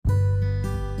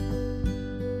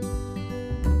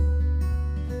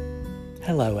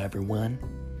Hello everyone,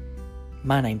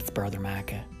 my name's Brother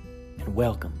Micah, and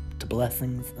welcome to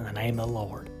Blessings in the Name of the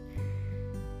Lord.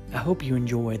 I hope you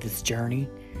enjoy this journey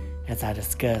as I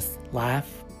discuss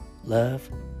life, love,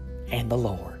 and the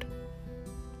Lord.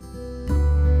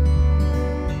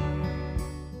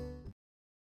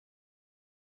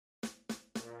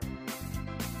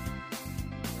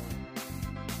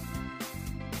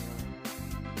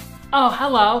 Oh,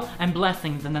 hello, and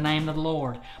blessings in the name of the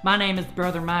Lord. My name is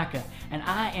Brother Micah, and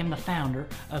I am the founder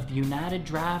of the United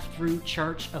Drive-Thru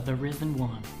Church of the Risen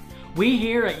One. We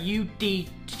here at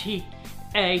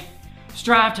UDTA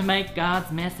strive to make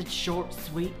God's message short,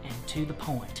 sweet, and to the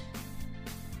point.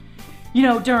 You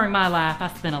know, during my life, I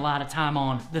spent a lot of time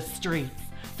on the streets,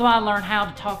 so I learned how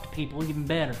to talk to people even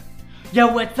better. Yo,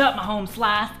 what's up, my home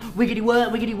slice? Wiggity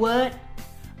what, wiggity what?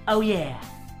 Oh yeah.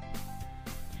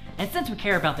 And since we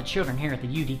care about the children here at the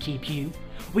UDKP,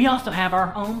 we also have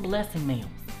our own blessing meals.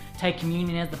 Take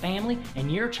communion as a family,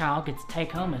 and your child gets to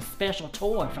take home a special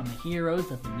toy from the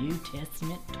heroes of the New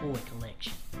Testament toy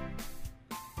collection.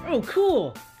 Oh,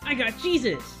 cool! I got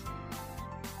Jesus!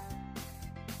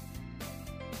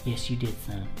 Yes, you did,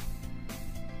 son.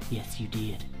 Yes, you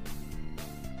did.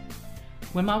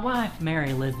 When my wife,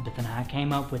 Mary Elizabeth, and I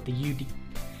came up with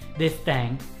this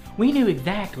thing, we knew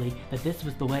exactly that this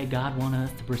was the way God wanted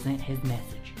us to present His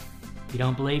message. If you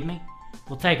don't believe me?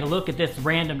 We'll take a look at this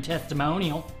random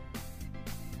testimonial.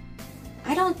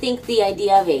 I don't think the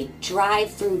idea of a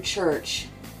drive-through church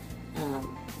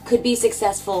could be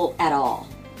successful at all.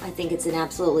 I think it's an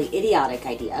absolutely idiotic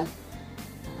idea.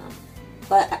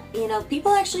 But,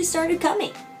 people actually started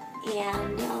coming.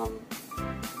 And,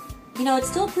 it's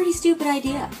still a pretty stupid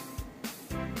idea.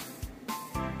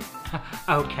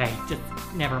 Okay, just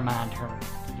never mind her.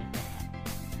 Forget that.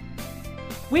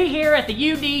 We here at the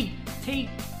UDT,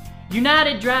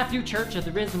 United Drive-Thru Church of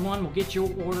the Risen One, will get your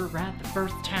order right the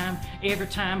first time, every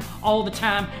time, all the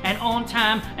time, and on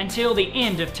time until the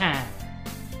end of time.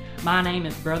 My name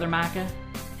is Brother Micah,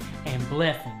 and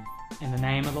blessings in the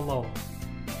name of the Lord.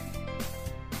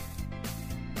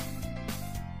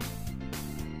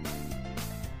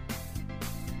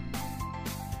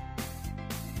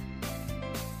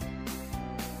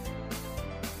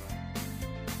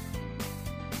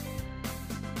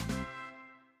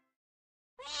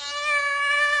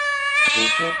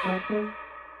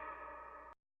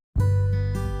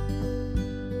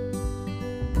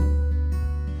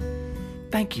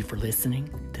 Thank you for listening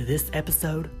to this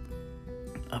episode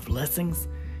of Blessings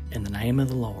in the Name of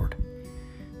the Lord.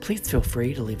 Please feel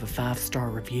free to leave a 5-star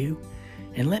review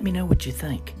and let me know what you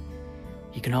think.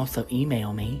 You can also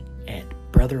email me at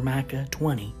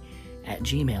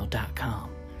brothermicah20@gmail.com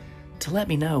to let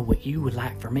me know what you would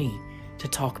like for me to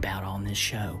talk about on this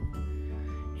show.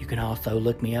 You can also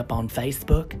look me up on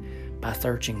Facebook by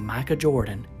searching Micah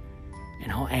Jordan,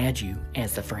 and I'll add you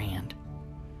as a friend.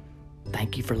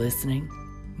 Thank you for listening.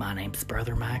 My name's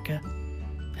Brother Micah,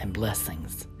 and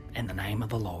blessings in the name of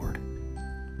the Lord.